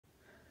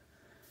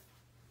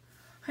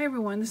Hi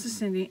everyone, this is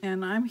Cindy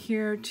and I'm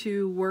here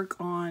to work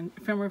on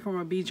ephemera for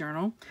my bee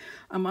journal.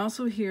 I'm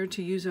also here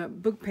to use up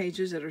book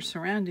pages that are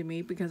surrounding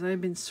me because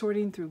I've been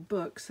sorting through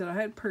books that I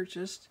had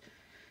purchased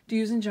to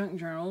use in junk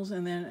journals,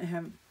 and then I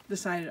have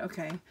decided,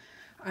 okay,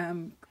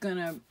 I'm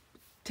gonna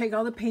take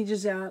all the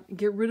pages out,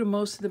 get rid of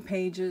most of the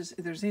pages.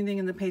 If there's anything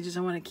in the pages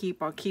I want to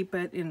keep, I'll keep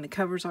it. In the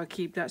covers, I'll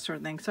keep, that sort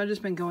of thing. So I've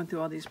just been going through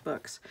all these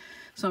books.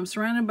 So I'm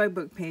surrounded by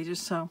book pages,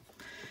 so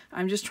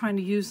I'm just trying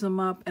to use them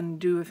up and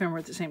do ephemera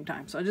at the same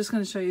time. So I'm just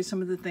going to show you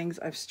some of the things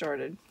I've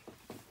started.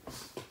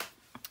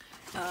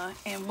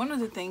 And one of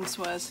the things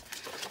was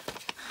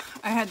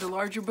I had the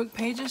larger book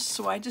pages,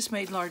 so I just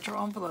made larger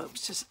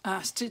envelopes, just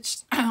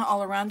stitched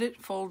all around it,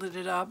 folded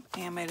it up,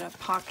 and made a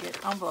pocket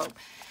envelope.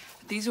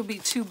 These will be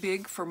too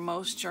big for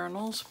most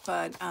journals,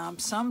 but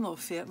some will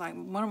fit. Like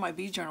one of my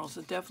bee journals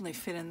will definitely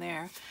fit in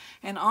there.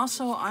 And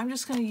also, I'm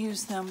just going to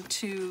use them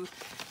to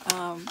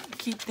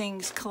keep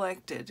things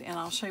collected, and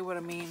I'll show you what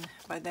I mean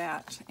by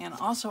that. And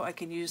also, I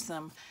can use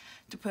them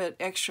to put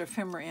extra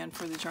ephemera in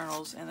for the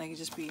journals, and they can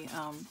just be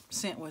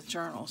sent with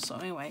journals. So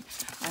anyway,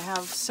 I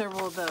have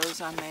several of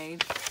those I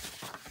made.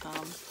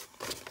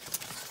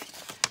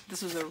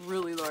 This is a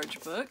really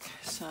large book,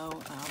 so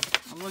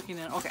I'm looking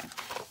at, okay,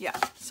 yeah,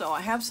 so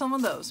I have some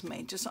of those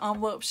made, just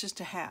envelopes just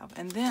to have.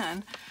 And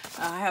then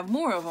I have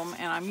more of them,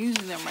 and I'm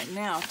using them right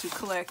now to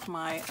collect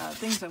my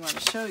things I'm going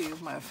to show you,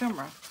 my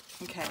ephemera.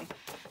 Okay,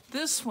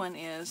 this one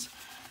is,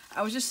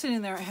 I was just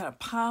sitting there, I had a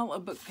pile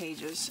of book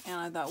pages, and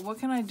I thought, what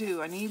can I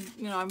do? I need,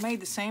 I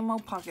made the same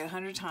old pocket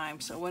 100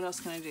 times, so what else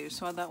can I do?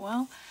 So I thought,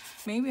 well,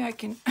 maybe I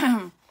can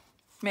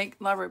make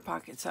library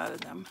pockets out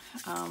of them.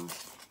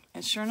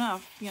 And sure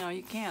enough,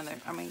 you can.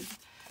 I mean,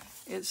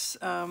 it's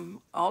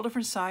all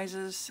different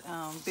sizes,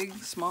 big,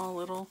 small,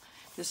 little.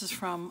 This is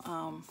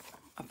from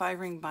a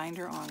 5-ring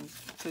binder on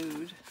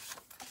food,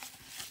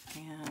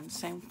 and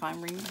same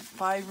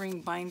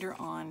 5-ring binder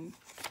on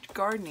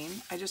gardening.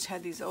 I just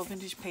had these old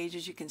vintage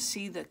pages. You can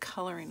see the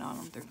coloring on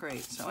them. They're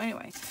great. So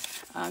anyway,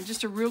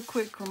 just a real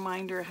quick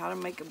reminder how to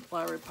make a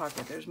library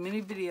pocket. There's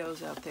many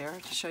videos out there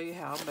to show you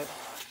how, but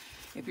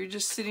if you're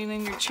just sitting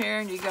in your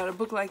chair and you got a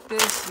book like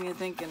this and you're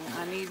thinking,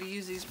 I need to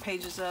use these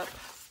pages up,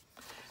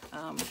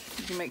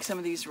 you can make some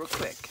of these real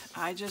quick.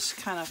 I just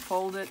kind of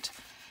fold it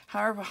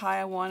however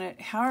high I want it,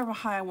 however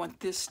high I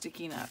want this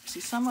sticking up. See,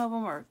 some of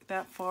them are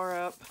that far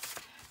up,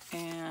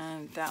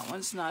 and that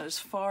one's not as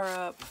far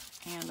up,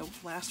 and the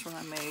last one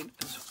I made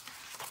is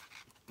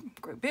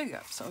great big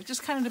up. So it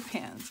just kind of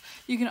depends.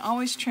 You can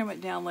always trim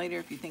it down later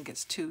if you think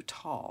it's too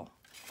tall.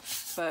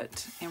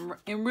 But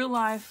in real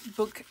life,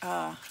 book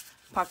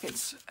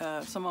pockets,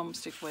 some of them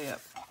stick way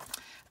up.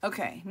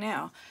 Okay,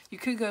 now you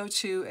could go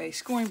to a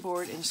scoring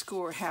board and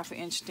score ½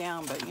 inch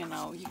down, but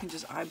you can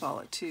just eyeball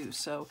it too.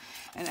 So,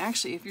 and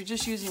actually, if you're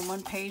just using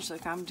one page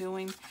like I'm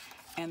doing,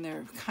 and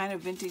they're kind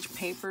of vintage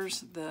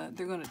papers,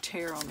 they're going to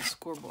tear on the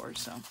scoreboard.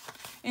 So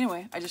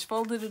anyway, I just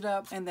folded it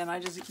up, and then I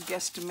just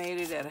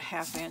guesstimated at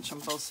 ½ inch on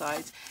both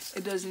sides.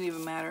 It doesn't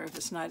even matter if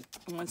it's not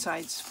one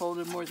side's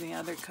folded more than the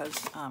other, because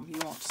you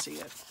won't see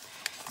it.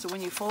 So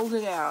when you fold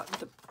it out,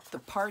 the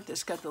part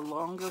that's got the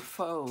longer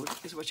fold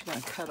is what you're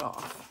going to cut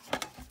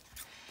off.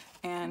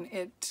 And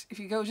if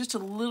you go just a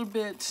little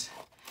bit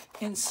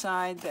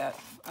inside that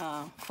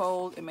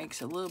fold, it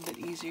makes it a little bit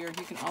easier.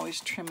 You can always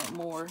trim it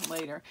more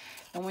later.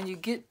 And when you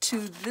get to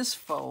this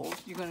fold,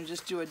 you're going to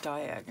just do a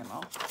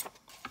diagonal.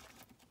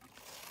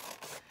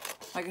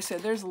 Like I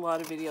said, there's a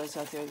lot of videos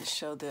out there that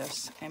show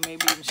this, and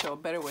maybe even show a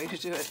better way to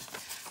do it.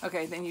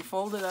 Okay, then you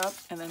fold it up,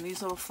 and then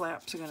these little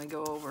flaps are going to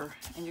go over,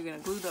 and you're going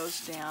to glue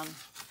those down.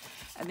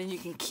 And then you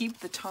can keep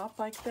the top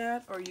like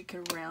that, or you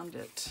can round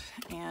it.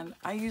 And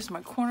I use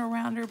my corner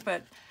rounder,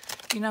 but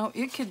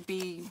it could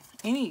be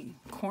any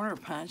corner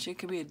punch. It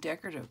could be a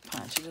decorative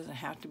punch. It doesn't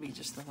have to be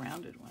just the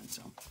rounded one.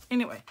 So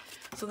anyway,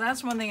 so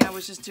that's one thing I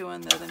was just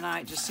doing the other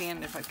night, just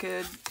seeing if I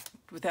could,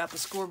 without the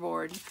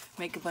scoreboard,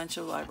 make a bunch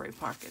of library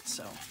pockets.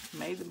 So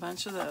made a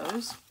bunch of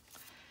those.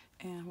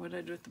 And what did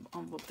I do with the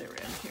envelope they were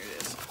in? Here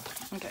it is.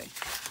 Okay.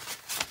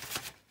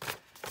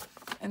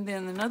 And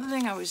then another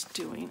thing I was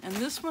doing, and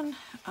this one,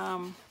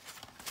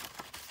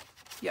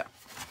 yeah,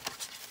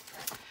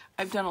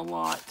 I've done a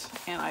lot,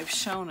 and I've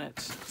shown it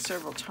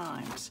several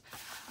times.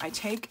 I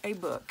take a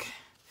book,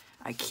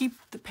 I keep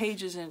the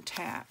pages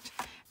intact,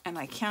 and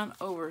I count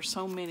over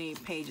so many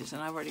pages,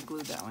 and I've already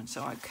glued that one.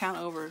 So I count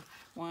over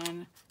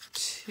 1,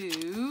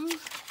 2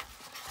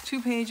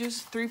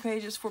 pages, 3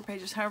 pages, 4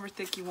 pages, however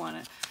thick you want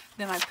it.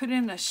 Then I put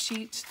in a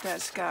sheet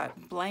that's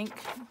got blank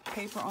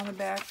paper on the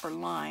back or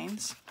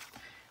lines.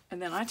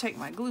 And then I take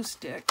my glue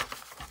stick,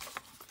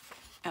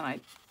 and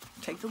I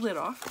take the lid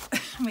off,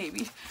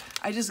 maybe.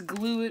 I just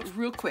glue it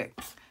real quick,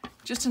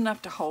 just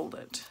enough to hold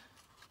it.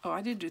 Oh,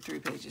 I did do 3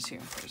 pages here.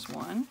 There's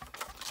one.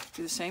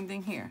 Do the same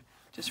thing here.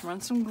 Just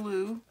run some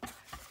glue,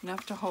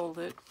 enough to hold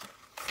it.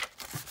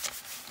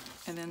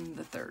 And then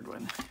the third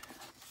one.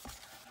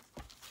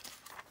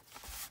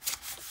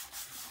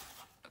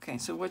 Okay,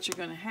 so what you're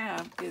going to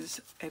have is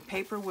a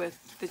paper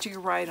that you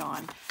can write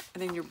on,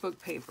 and then your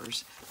book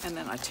papers. And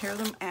then I tear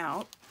them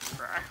out,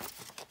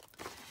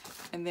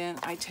 And then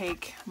I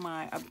take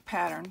a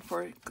pattern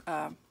for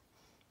a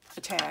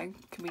tag,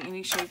 can be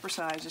any shape or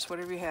size, just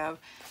whatever you have,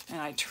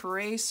 and I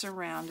trace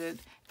around it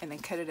and then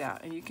cut it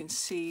out. And you can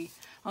see,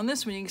 on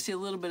this one you can see a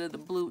little bit of the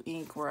blue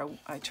ink where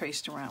I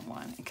traced around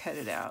one and cut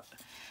it out.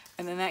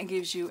 And then that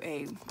gives you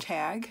a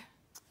tag,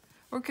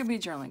 or it could be a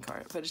journaling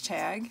card, but a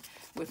tag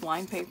with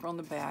lined paper on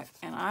the back.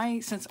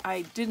 And since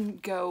I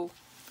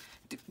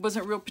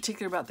wasn't real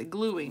particular about the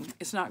gluing,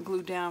 it's not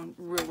glued down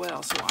real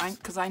well, so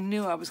because I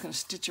knew I was going to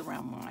stitch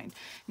around mine.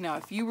 Now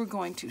if you were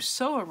going to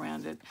sew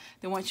around it,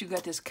 then once you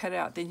got this cut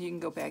out, then you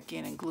can go back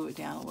in and glue it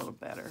down a little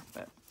better.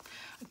 But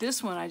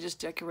this one I just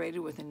decorated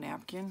with a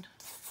napkin,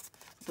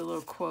 the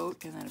little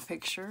quote and then a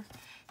picture.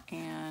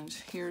 And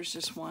here's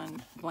just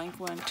one blank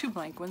one, two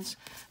blank ones,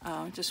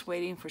 just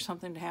waiting for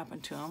something to happen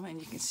to them. And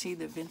you can see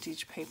the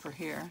vintage paper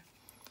here,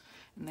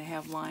 and they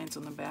have lines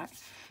on the back.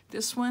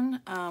 This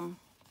one,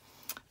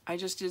 I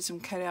just did some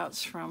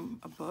cutouts from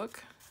a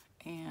book,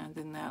 and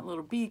then that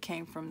little bee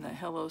came from the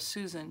Hello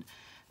Susan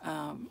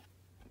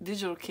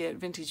digital kit,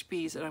 vintage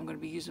bees, that I'm going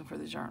to be using for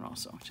the journal.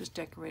 So just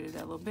decorated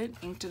that a little bit,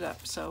 inked it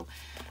up. So,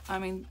 I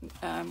mean,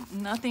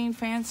 nothing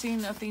fancy,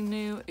 nothing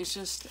new. It's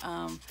just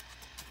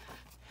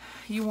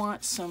you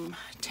want some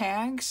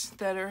tags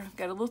that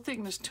got a little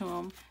thickness to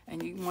them,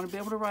 and you want to be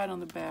able to write on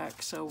the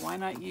back, so why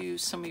not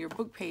use some of your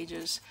book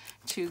pages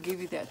to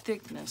give you that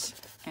thickness.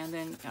 And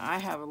then I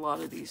have a lot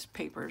of these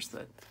papers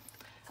that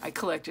I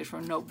collected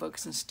from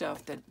notebooks and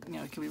stuff that, you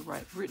know, can be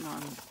written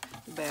on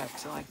the back,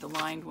 so like the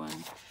lined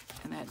one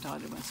and that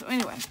dotted one. So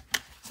anyway,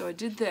 so I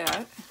did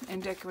that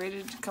and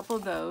decorated a couple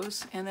of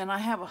those, and then I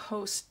have a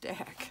whole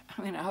stack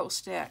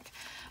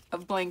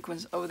of blank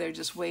ones over there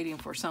just waiting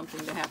for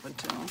something to happen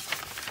to them.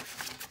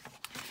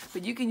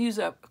 But you can use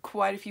up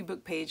quite a few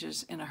book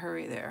pages in a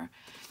hurry there.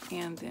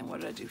 And then what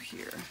did I do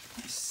here?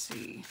 Let's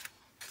see.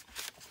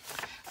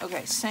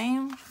 Okay,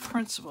 same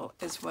principle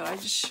as what I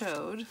just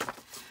showed.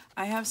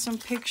 I have some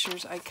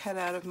pictures I cut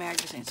out of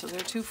magazines, so they're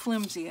too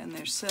flimsy and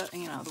they're set,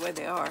 you know, the way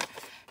they are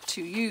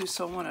to use.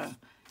 So I want to,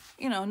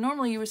 you know,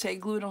 normally you would say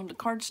glue it onto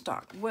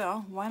cardstock.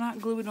 Well, why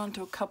not glue it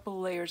onto a couple of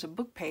layers of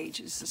book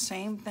page? It's the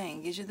same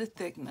thing, gives you the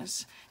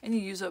thickness, and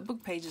you use up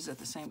book pages at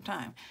the same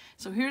time.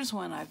 So here's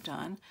one I've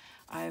done.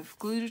 I've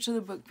glued it to the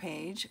book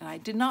page, and I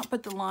did not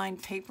put the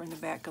lined paper in the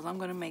back because I'm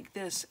going to make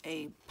this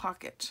a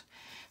pocket.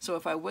 So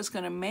if I was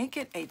going to make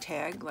it a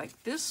tag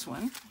like this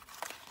one,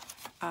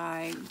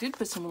 I did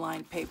put some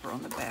lined paper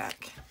on the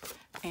back.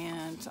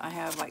 And I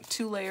have like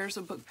 2 layers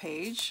of book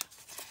page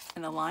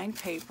and a lined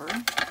paper.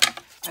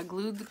 I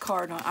glued the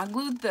card on. I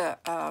glued the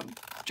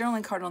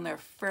journaling card on there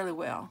fairly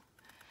well.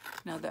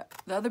 Now the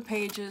other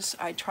pages,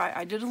 I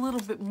did a little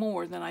bit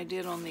more than I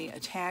did on the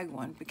tag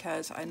one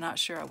because I'm not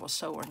sure I will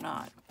sew or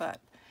not, but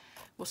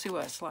we'll see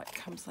what it's like,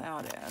 comes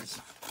out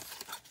as.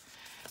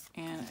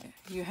 And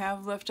you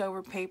have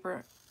leftover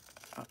paper,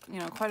 you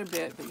know, quite a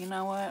bit, but you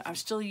know what? I'm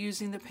still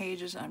using the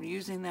pages. I'm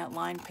using that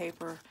lined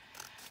paper,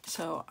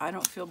 so I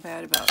don't feel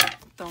bad about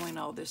throwing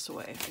all this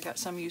away. I got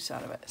some use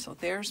out of it. So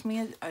there's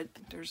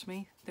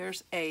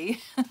a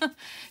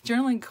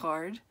journaling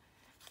card.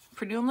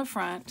 Pretty on the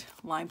front,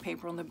 lined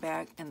paper on the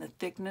back, and the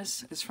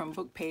thickness is from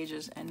book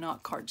pages and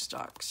not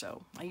cardstock.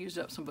 So I used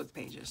up some book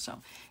pages.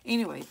 So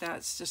anyway,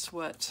 that's just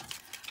what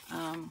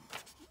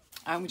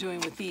I'm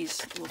doing with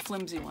these little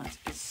flimsy ones.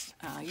 Is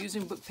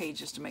using book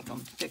pages to make them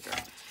thicker.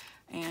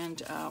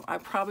 And I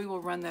probably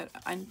will run that,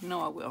 I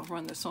know I will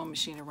run the sewing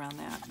machine around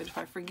that. But if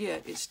I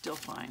forget, it's still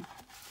fine,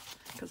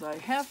 because I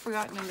have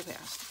forgotten in the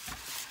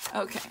past.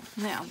 Okay,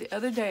 now the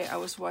other day I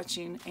was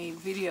watching a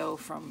video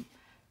from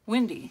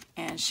Wendy,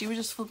 and she was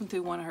just flipping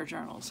through one of her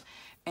journals,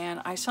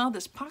 and I saw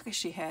this pocket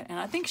she had, and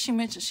I think she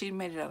mentioned she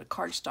made it out of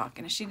cardstock,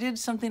 and if she did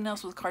something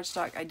else with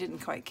cardstock, I didn't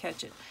quite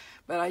catch it,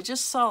 but I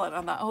just saw it.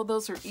 I thought, oh,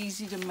 those are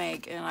easy to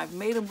make, and I've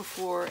made them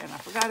before and I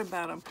forgot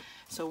about them,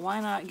 so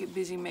why not get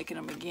busy making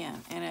them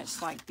again? And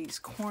it's like these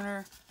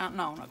corner,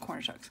 no, not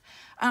corner tucks,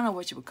 I don't know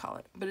what you would call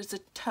it, but it's a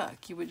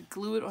tuck. You would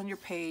glue it on your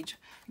page,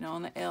 you know,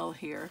 on the L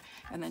here,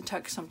 and then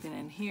tuck something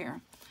in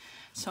here.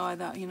 So I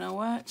thought, you know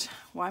what,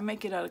 why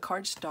make it out of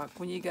cardstock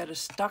when you got a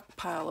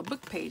stockpile of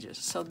book pages?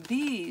 So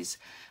these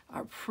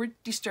are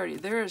pretty sturdy.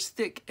 They're as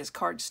thick as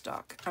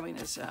cardstock, I mean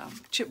as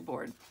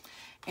chipboard.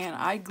 And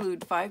I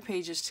glued 5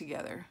 pages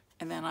together,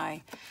 and then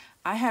I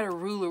had a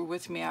ruler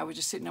with me. I was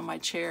just sitting on my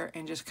chair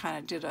and just kind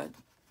of did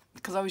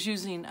because I was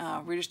using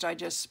Reader's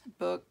Digest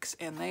books,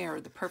 and they are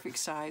the perfect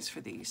size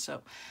for these.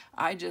 So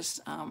I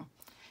just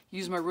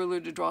used my ruler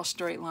to draw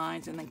straight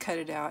lines and then cut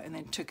it out and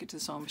then took it to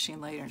the sewing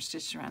machine later and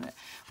stitched around it.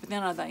 But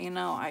then I thought, you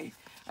know, I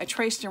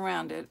traced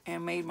around it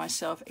and made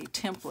myself a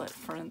template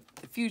for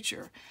the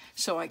future,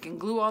 so I can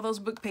glue all those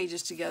book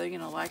pages together, you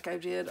know, like I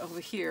did over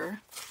here.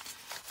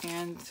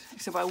 And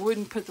except I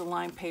wouldn't put the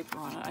lined paper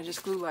on it. I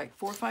just glued like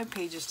 4 or 5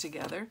 pages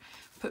together,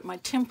 put my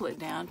template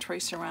down,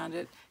 trace around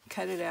it,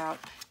 cut it out.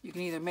 You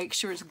can either make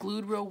sure it's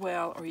glued real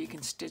well, or you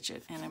can stitch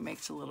it, and it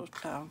makes a little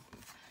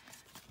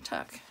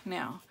tuck.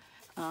 Now,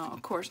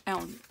 of course,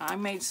 I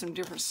made some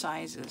different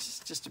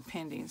sizes, just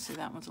depending. See,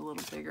 that one's a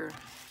little bigger.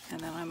 And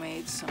then I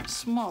made some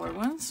smaller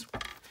ones.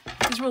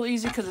 it's real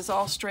easy because it's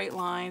all straight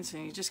lines,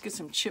 and you just get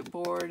some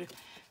chipboard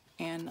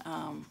and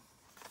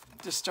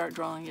just start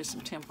drawing you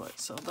some templates.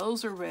 So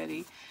those are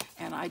ready,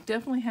 and I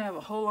definitely have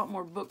a whole lot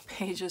more book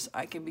pages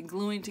I can be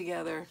gluing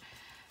together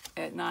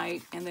at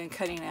night and then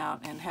cutting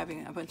out and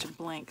having a bunch of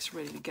blanks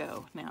ready to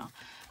go. Now,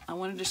 I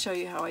wanted to show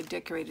you how I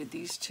decorated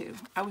these two.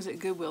 I was at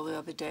Goodwill the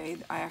other day.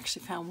 I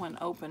actually found one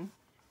open,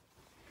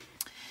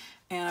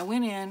 and I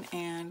went in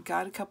and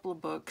got a couple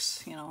of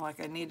books, you know, like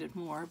I needed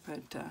more,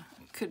 but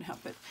couldn't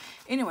help it.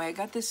 Anyway, I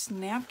got this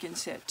napkin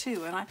set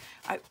too, and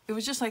it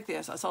was just like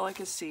this. That's all I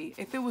could see.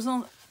 If it was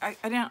on, I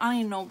didn't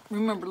even know,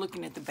 remember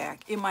looking at the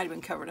back. It might have been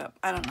covered up.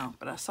 I don't know,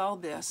 but I saw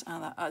this,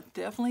 and I'm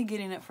definitely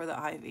getting it for the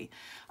ivy.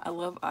 I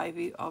love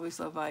ivy, always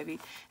love ivy,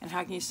 and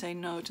how can you say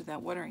no to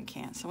that watering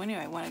can? So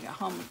anyway, when I got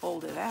home and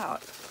folded it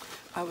out,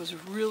 I was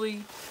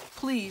really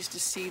pleased to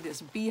see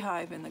this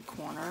beehive in the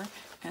corner,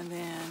 and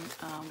then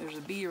there's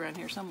a bee around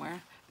here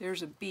somewhere.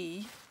 There's a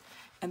bee.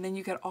 And then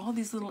you got all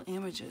these little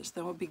images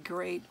that would be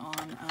great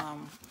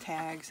on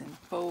tags and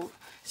faux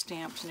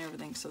stamps and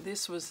everything. So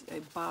this was a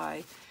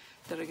buy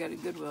that I got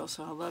at Goodwill,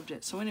 so I loved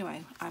it. So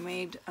anyway, I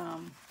made,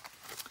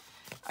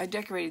 I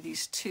decorated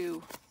these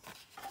two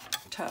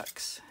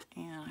tucks,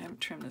 and I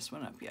haven't trimmed this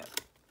one up yet.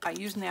 I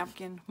used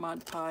napkin,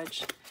 Mod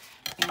Podge,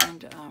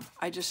 and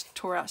I just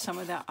tore out some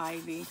of that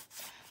ivy,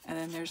 and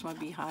then there's my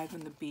beehive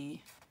and the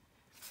bee.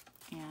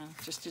 And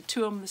just did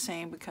two of them the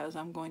same because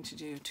I'm going to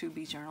do 2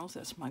 bee journals.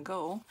 That's my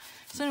goal.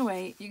 So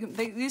anyway,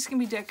 these can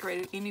be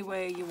decorated any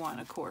way you want,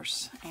 of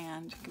course,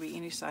 and it can be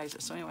any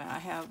sizes. So anyway, I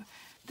have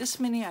this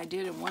many I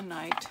did in one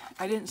night.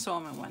 I didn't sew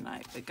them in one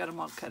night, but got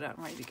them all cut out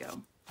and ready to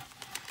go.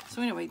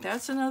 So anyway,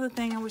 that's another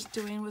thing I was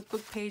doing with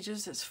book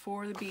pages. It's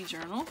for the bee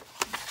journal.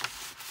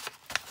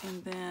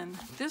 And then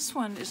this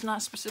one is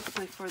not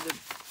specifically for the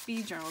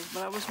bee journals,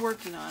 but I was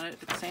working on it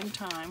at the same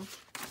time.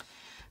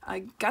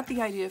 I got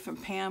the idea from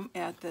Pam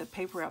at the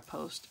Paper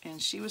Outpost,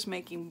 and she was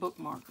making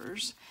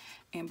bookmarkers.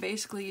 And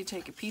basically, you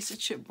take a piece of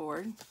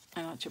chipboard,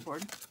 not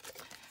chipboard,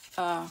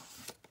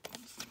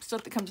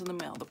 stuff that comes in the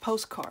mail, the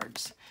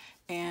postcards.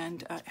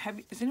 And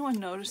has anyone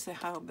noticed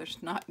how there's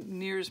not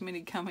near as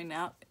many coming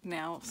out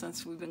now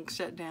since we've been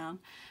shut down?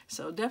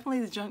 So definitely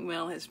the junk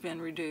mail has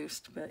been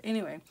reduced. But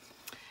anyway,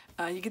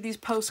 you get these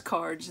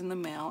postcards in the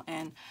mail,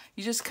 and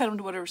you just cut them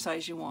to whatever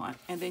size you want.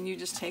 And then you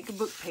just take a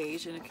book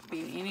page, and it could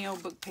be any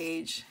old book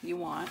page you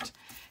want,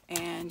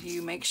 and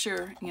you make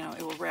sure, you know,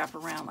 it will wrap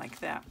around like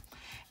that.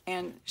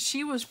 And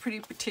she was pretty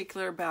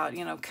particular about,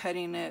 you know,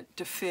 cutting it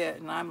to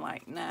fit, and I'm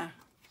like, nah,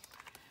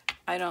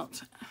 I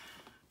don't.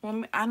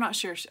 Well, I'm not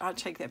sure. I'll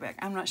take that back.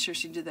 I'm not sure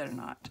she did that or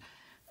not.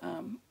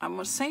 I'm going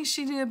to say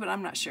she did, but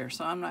I'm not sure,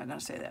 so I'm not going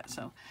to say that.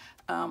 So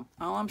all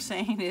I'm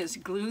saying is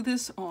glue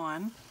this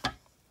on.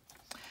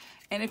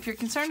 And if you're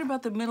concerned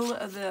about the middle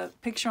of the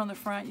picture on the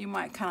front, you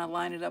might kind of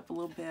line it up a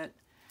little bit,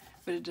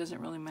 but it doesn't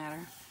really matter.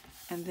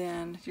 And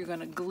then you're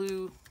going to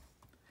glue,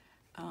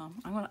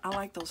 I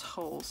like those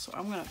holes, so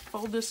I'm going to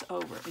fold this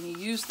over, and you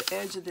use the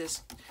edge of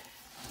this,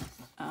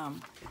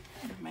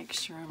 make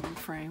sure I'm in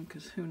frame,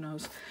 because who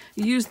knows.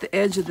 You use the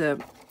edge of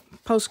the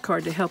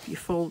postcard to help you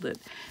fold it.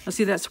 Now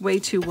see, that's way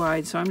too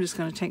wide, so I'm just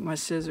going to take my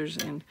scissors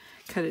and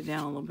cut it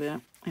down a little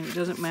bit. And it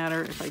doesn't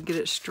matter if I get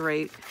it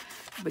straight,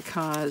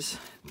 because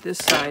this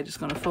side is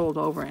going to fold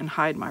over and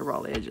hide my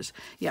raw edges.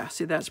 Yeah,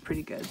 see, that's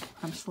pretty good.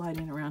 I'm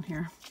sliding around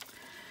here.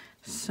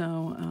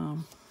 So,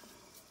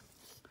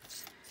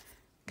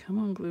 come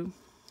on, glue.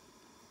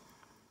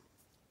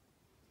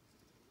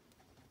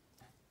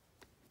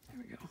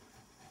 There we go.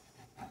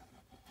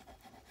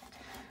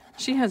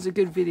 She has a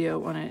good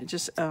video on it.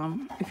 Just,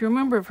 if you're a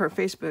member of her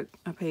Facebook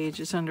page,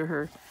 it's under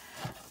her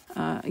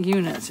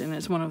units, and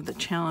it's one of the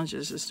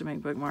challenges is to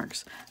make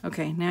bookmarks.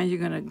 Okay, now you're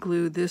going to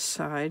glue this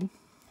side.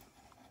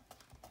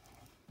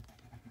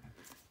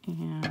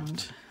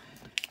 And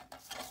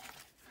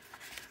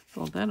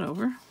fold that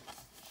over.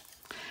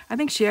 I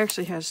think she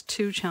actually has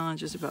 2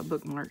 challenges about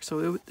bookmarks,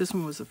 so this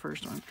one was the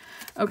first one.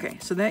 Okay,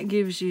 so that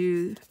gives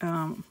you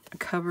a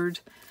covered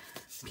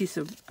piece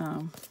of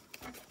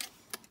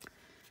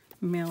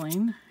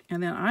mailing,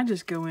 and then I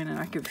just go in and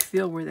I can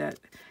feel where that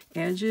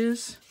edge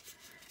is,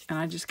 and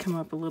I just come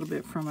up a little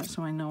bit from it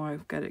so I know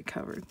I've got it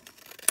covered.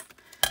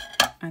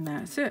 And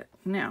that's it.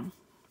 Now,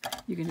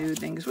 you can do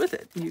things with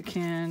it. You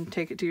can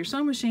take it to your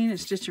sewing machine and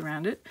stitch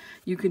around it.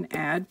 You can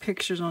add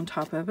pictures on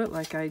top of it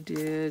like I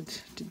did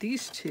to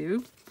these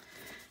two.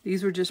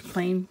 These were just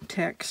plain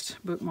text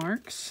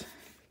bookmarks.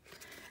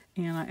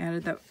 And I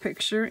added that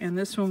picture. And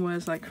this one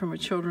was like from a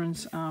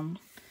children's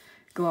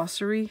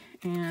glossary.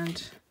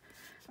 And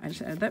I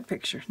just added that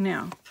picture.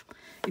 Now,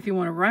 if you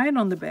want to write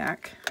on the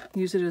back,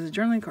 use it as a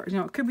journaling card. You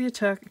know, it could be a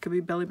tuck, it could be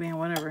a belly band,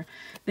 whatever.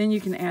 Then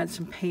you can add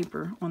some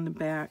paper on the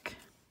back.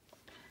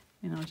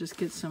 You know, just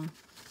get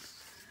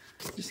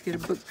a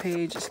book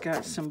page. It's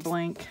got some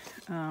blank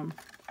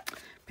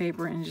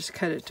paper, and just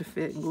cut it to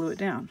fit and glue it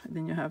down. And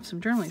then you'll have some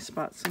journaling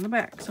spots in the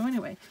back. So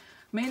anyway,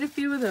 made a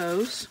few of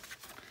those.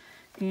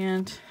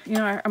 And, you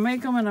know, I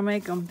make them and I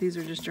make them. These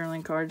are just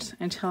journaling cards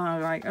until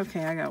I'm like,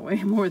 okay, I got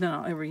way more than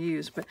I'll ever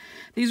use. But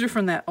these are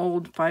from that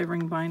old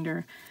 5-ring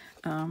binder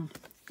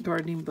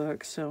gardening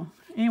book. So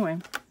anyway,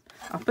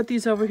 I'll put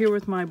these over here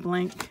with my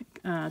blank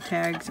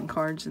tags and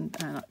cards and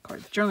not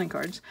cards, journaling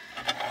cards.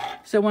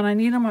 So when I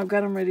need them, I've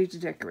got them ready to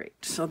decorate.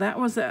 So that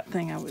was that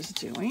thing I was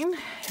doing.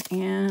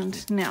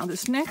 And now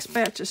this next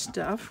batch of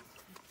stuff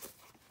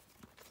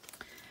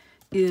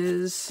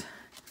is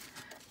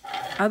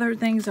other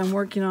things I'm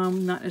working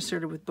on, not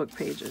necessarily with book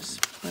pages,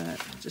 but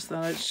just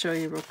thought I'd show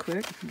you real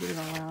quick, get it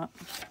all out.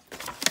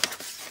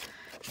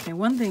 Okay,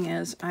 one thing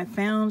is I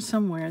found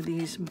somewhere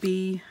these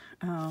bee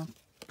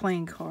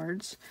playing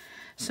cards.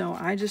 So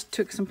I just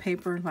took some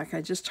paper, like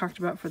I just talked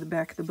about for the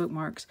back of the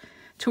bookmarks,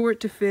 tore it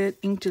to fit,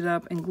 inked it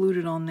up, and glued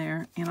it on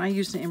there. And I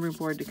used an emery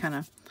board to kind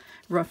of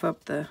rough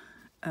up the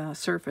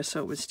surface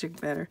so it would stick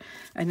better.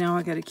 And now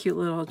I got a cute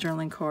little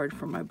journaling card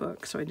for my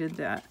book, so I did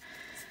that.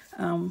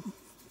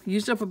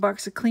 Used up a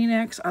box of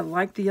Kleenex. I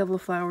like the yellow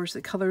flowers.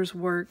 The colors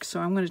work, so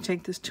I'm going to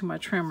take this to my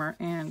trimmer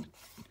and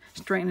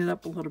straighten it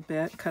up a little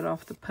bit, cut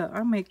off the puff.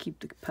 I may keep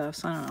the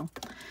puffs, I don't know.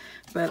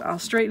 But I'll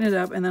straighten it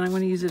up, and then I'm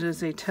going to use it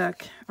as a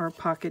tuck or a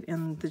pocket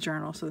in the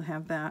journal, so they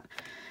have that.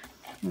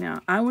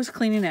 Now, I was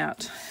cleaning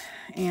out,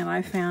 and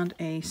I found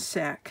a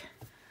sack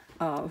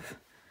of,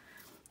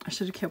 I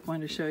should have kept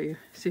one to show you,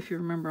 see if you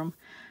remember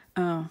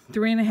them,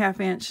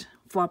 3.5-inch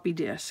floppy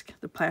disk,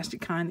 the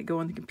plastic kind that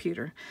go in the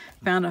computer.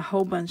 Found a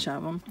whole bunch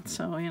of them,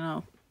 so, you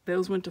know,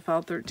 those went to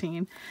file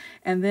 13.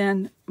 And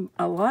then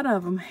a lot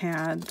of them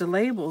had the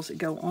labels that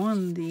go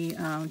on the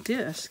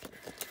disc.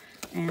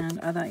 And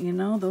I thought, you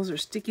know, those are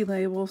sticky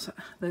labels.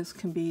 Those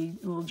can be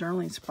little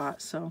journaling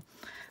spots. So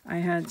I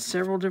had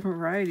several different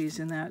varieties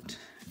in that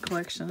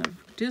collection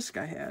of disc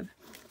I had.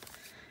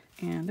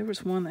 And there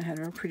was one that had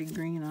a pretty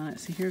green on it.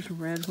 See, here's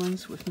red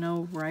ones with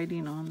no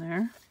writing on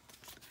there.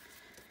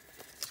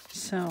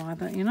 So I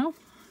thought, you know,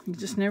 you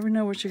just never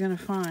know what you're going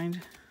to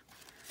find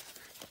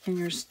in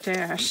your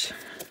stash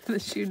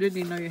that you didn't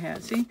even know you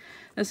had. See,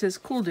 that says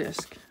cool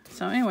disc.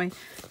 So anyway,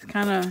 it's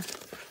kind of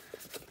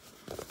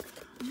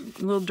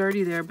a little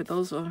dirty there, but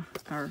those are,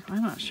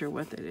 I'm not sure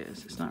what that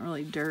is. It's not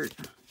really dirt.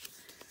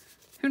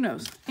 Who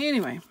knows?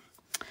 Anyway,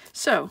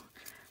 so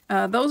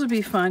those would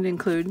be fun to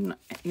include,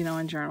 you know,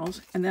 in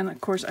journals. And then,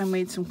 of course, I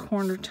made some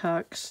corner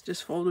tucks,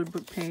 just folded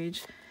book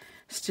page,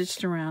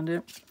 stitched around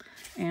it.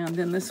 And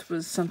then this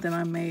was something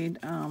I made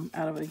out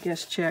of a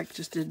guest check,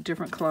 just did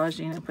different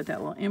collaging and put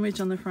that little image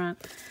on the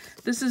front.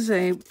 This is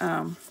a,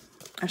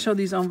 I showed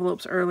these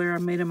envelopes earlier. I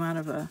made them out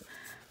of a,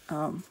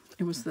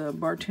 it was the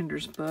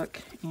bartender's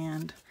book,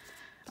 and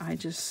I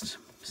just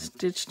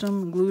stitched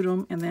them, glued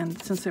them, and then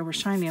since they were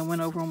shiny, I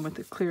went over them with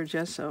the clear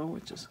gesso,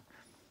 which is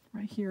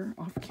right here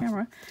off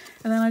camera,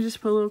 and then I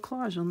just put a little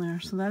collage on there,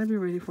 so that'll be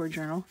ready for a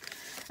journal.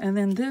 And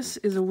then this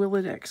is a Will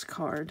It X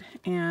card,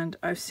 and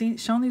I've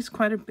shown these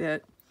quite a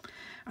bit.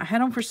 I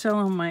had them for sale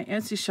on my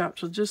Etsy shop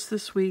till just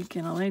this week,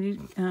 and a lady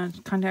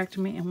contacted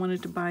me and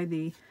wanted to buy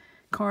the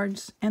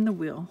cards and the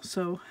wheel.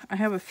 So I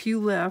have a few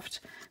left,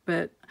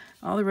 but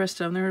all the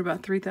rest of them, there were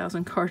about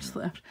 3,000 cards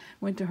left,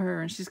 went to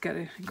her, and she's got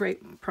a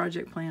great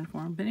project plan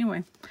for them. But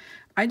anyway,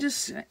 I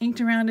just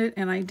inked around it,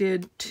 and I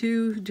did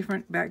 2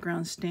 different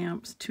background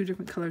stamps, 2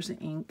 different colors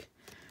of ink,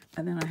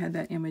 and then I had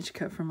that image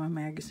cut from my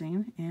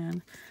magazine,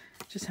 and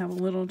just have a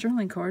little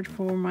journaling card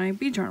for my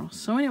bee journal.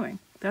 So anyway,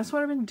 that's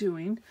what I've been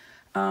doing.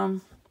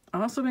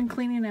 I've also been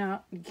cleaning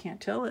out. You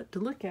can't tell it to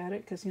look at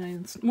it because, you know,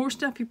 the more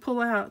stuff you pull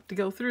out to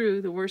go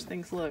through, the worse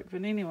things look.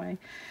 But anyway,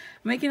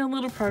 making a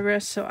little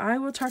progress. So I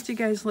will talk to you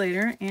guys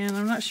later, and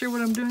I'm not sure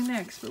what I'm doing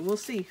next, but we'll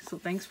see. So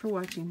thanks for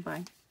watching.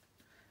 Bye.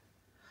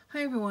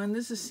 Hi everyone,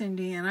 this is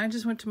Cindy, and I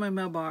just went to my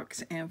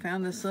mailbox and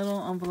found this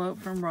little envelope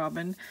from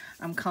Robin.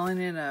 I'm calling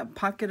it a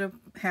pocket of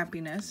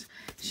happiness.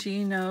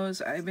 She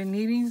knows I've been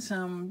needing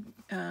some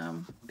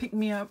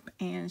pick-me-up,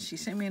 and she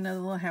sent me another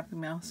little Happy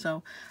Mail,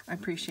 so I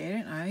appreciate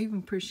it. I even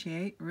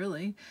appreciate,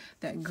 really,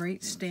 that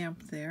great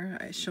stamp there.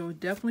 It should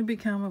definitely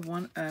become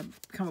a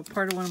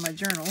part of one of my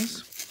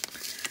journals.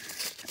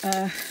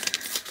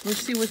 Let's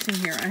see what's in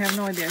here. I have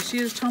no idea. She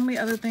has told me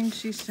other things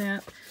she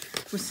sent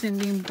was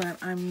sending,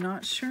 but I'm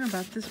not sure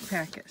about this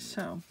packet.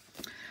 So,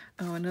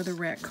 oh, another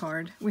rat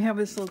card. We have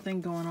this little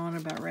thing going on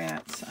about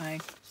rats. I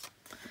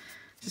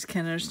just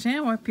can't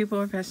understand why people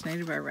are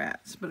fascinated by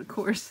rats. But of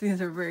course,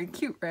 these are very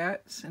cute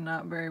rats and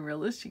not very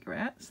realistic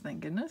rats, thank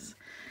goodness.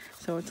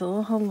 So it's a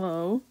little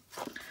hello.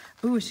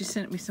 Ooh, she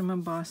sent me some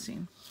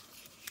embossing.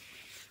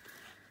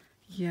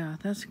 Yeah,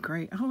 that's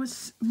great. Oh,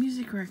 it's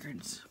music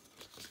records.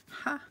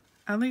 Ha!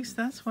 At least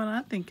that's what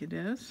I think it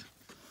is.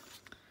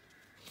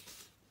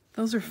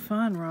 Those are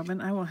fun,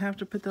 Robin. I will have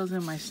to put those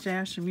in my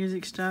stash of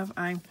music stuff.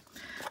 I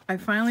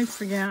finally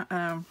forgot.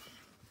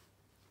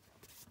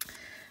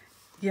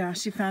 Yeah,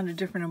 she found a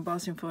different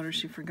embossing folder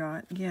she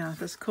forgot. Yeah,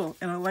 that's cool.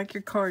 And I like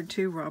your card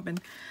too, Robin.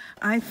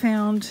 I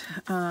found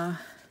a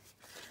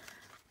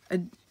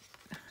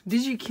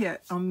DigiKit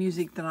on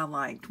music that I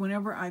liked.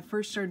 Whenever I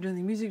first started doing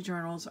the music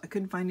journals, I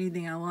couldn't find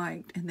anything I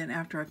liked. And then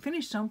after I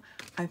finished them,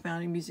 I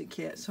found a music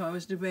kit. So I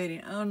was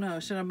debating, oh no,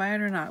 should I buy it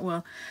or not?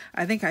 Well,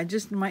 I think I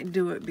just might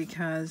do it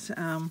because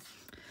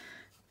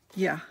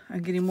yeah,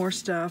 I'm getting more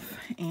stuff,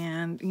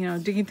 and you know,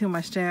 digging through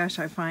my stash,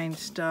 I find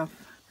stuff.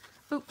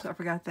 Oops, I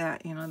forgot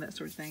that, you know, that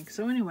sort of thing.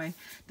 So anyway,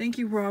 thank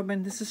you,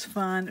 Robin. This is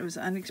fun. It was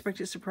an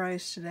unexpected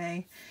surprise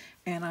today,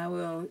 and I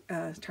will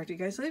talk to you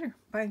guys later.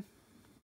 Bye.